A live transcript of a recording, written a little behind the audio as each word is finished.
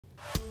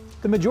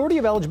The majority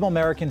of eligible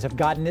Americans have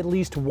gotten at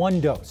least one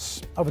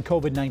dose of a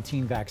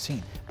COVID-19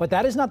 vaccine, but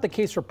that is not the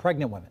case for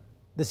pregnant women.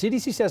 The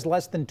CDC says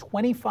less than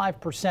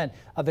 25%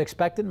 of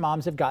expectant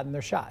moms have gotten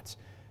their shots.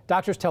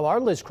 Doctors tell our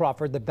Liz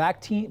Crawford that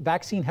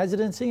vaccine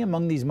hesitancy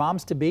among these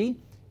moms-to-be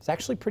is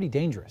actually pretty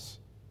dangerous.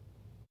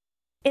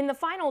 In the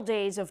final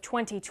days of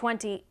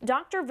 2020,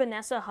 Dr.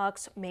 Vanessa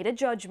Hux made a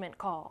judgment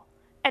call.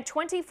 At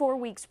 24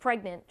 weeks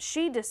pregnant,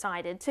 she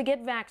decided to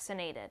get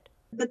vaccinated.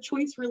 The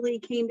choice really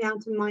came down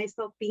to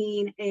myself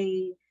being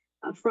a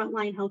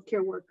frontline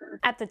healthcare worker.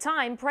 At the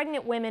time,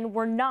 pregnant women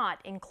were not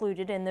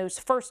included in those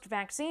first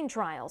vaccine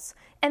trials,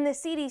 and the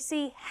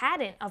CDC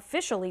hadn't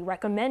officially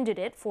recommended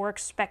it for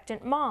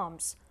expectant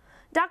moms.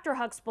 Dr.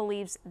 Hux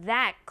believes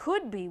that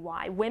could be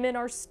why women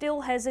are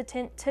still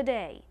hesitant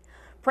today.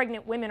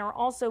 Pregnant women are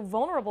also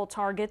vulnerable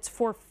targets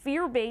for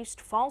fear-based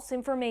false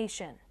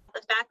information.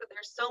 The fact that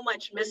there's so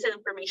much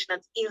misinformation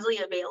that's easily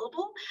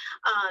available,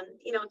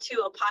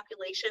 to a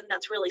population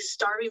that's really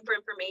starving for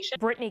information.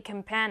 Brittany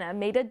Campana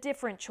made a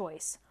different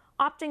choice,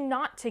 opting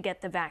not to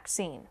get the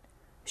vaccine.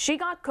 She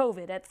got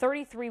COVID at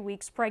 33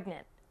 weeks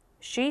pregnant.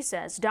 She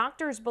says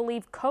doctors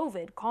believe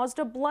COVID caused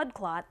a blood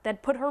clot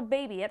that put her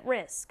baby at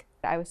risk.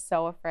 I was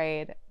so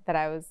afraid that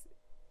I was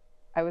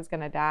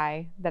going to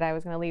die, that I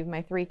was going to leave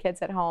my 3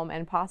 kids at home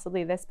and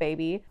possibly this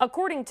baby.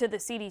 According to the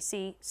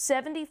CDC,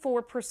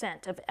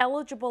 74% of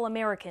eligible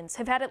Americans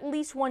have had at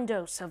least one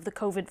dose of the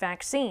COVID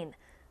vaccine,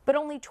 but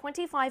only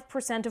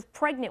 25% of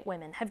pregnant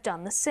women have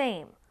done the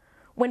same.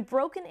 When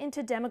broken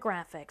into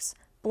demographics,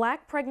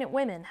 Black pregnant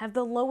women have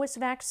the lowest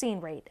vaccine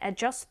rate at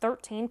just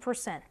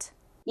 13%.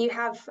 You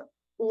have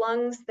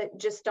lungs that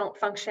just don't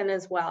function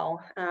as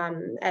well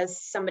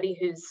as somebody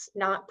who's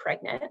not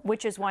pregnant.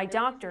 Which is why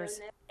doctors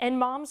and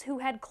moms who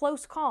had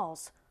close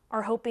calls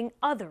are hoping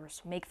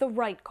others make the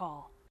right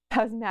call.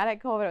 I was mad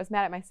at COVID. I was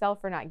mad at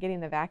myself for not getting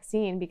the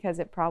vaccine because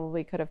it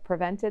probably could have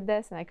prevented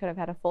this and I could have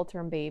had a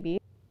full-term baby.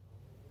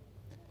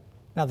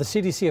 Now, the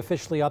CDC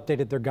officially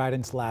updated their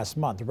guidance last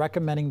month,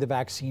 recommending the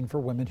vaccine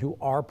for women who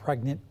are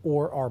pregnant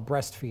or are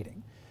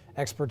breastfeeding.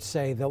 Experts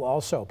say they'll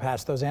also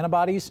pass those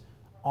antibodies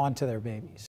on to their babies.